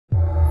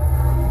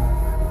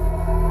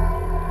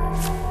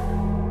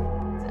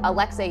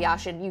Alexei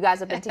Yashin. You guys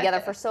have been together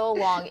for so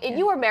long, and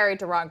you were married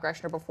to Ron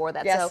Greschner before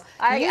that. Yes, so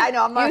I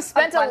know.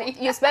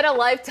 You spent a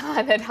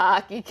lifetime at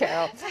hockey,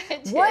 Carol.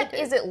 What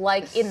is it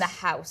like in the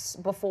house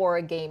before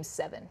a Game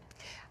 7?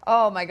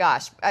 Oh my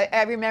gosh.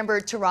 I remember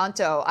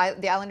Toronto,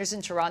 the Islanders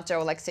in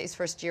Toronto, Alexei's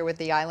first year with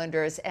the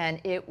Islanders, and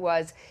it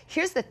was,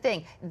 here's the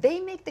thing, they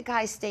make the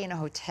guys stay in a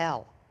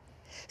hotel.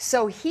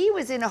 So he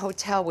was in a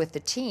hotel with the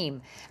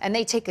team, and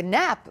they take a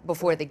nap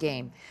before the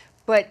game.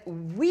 But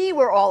we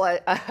were all a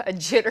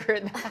jitter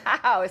in the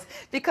house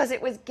because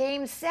it was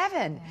Game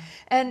 7. Yeah.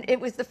 And it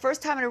was the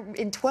first time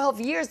in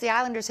 12 years the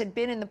Islanders had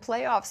been in the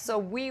playoffs. So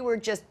we were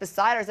just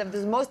beside ourselves. It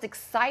was the most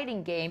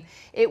exciting game.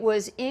 It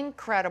was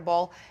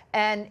incredible.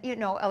 And, you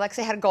know,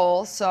 Alexei had a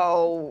goal,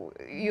 so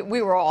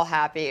we were all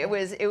happy. It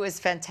was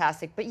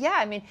fantastic. But, yeah,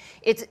 I mean,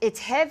 it's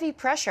heavy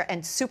pressure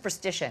and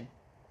superstition.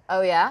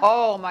 Oh, yeah?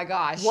 Oh, my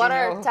gosh.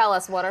 Tell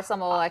us, what are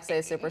some of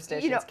Alexei's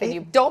superstitions?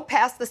 Don't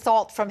pass the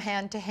salt from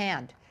hand to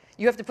hand.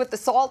 You have to put the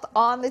salt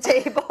on the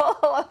table.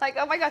 I'm like,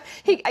 oh my God.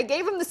 I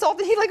gave him the salt,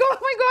 and he's like, oh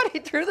my God. He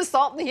threw the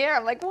salt in the air.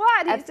 I'm like,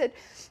 what? He said,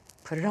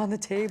 put it on the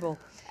table.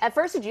 At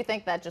first, did you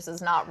think that just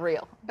is not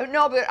real?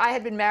 No, but I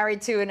had been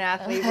married to an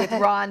athlete with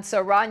Ron,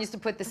 so Ron used to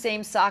put the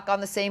same sock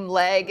on the same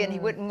leg, and he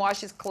wouldn't wash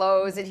his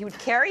clothes, and he would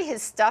carry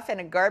his stuff in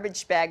a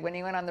garbage bag when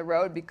he went on the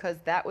road because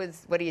that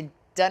was what he had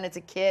done as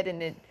a kid,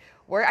 and it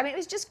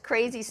was just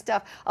crazy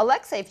stuff.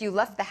 Alexei, if you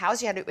left the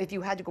house, if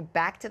you had to go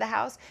back to the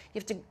house, you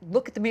have to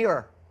look at the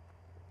mirror.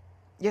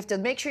 You have to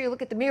make sure you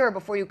look at the mirror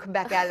before you come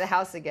back out of the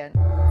house again.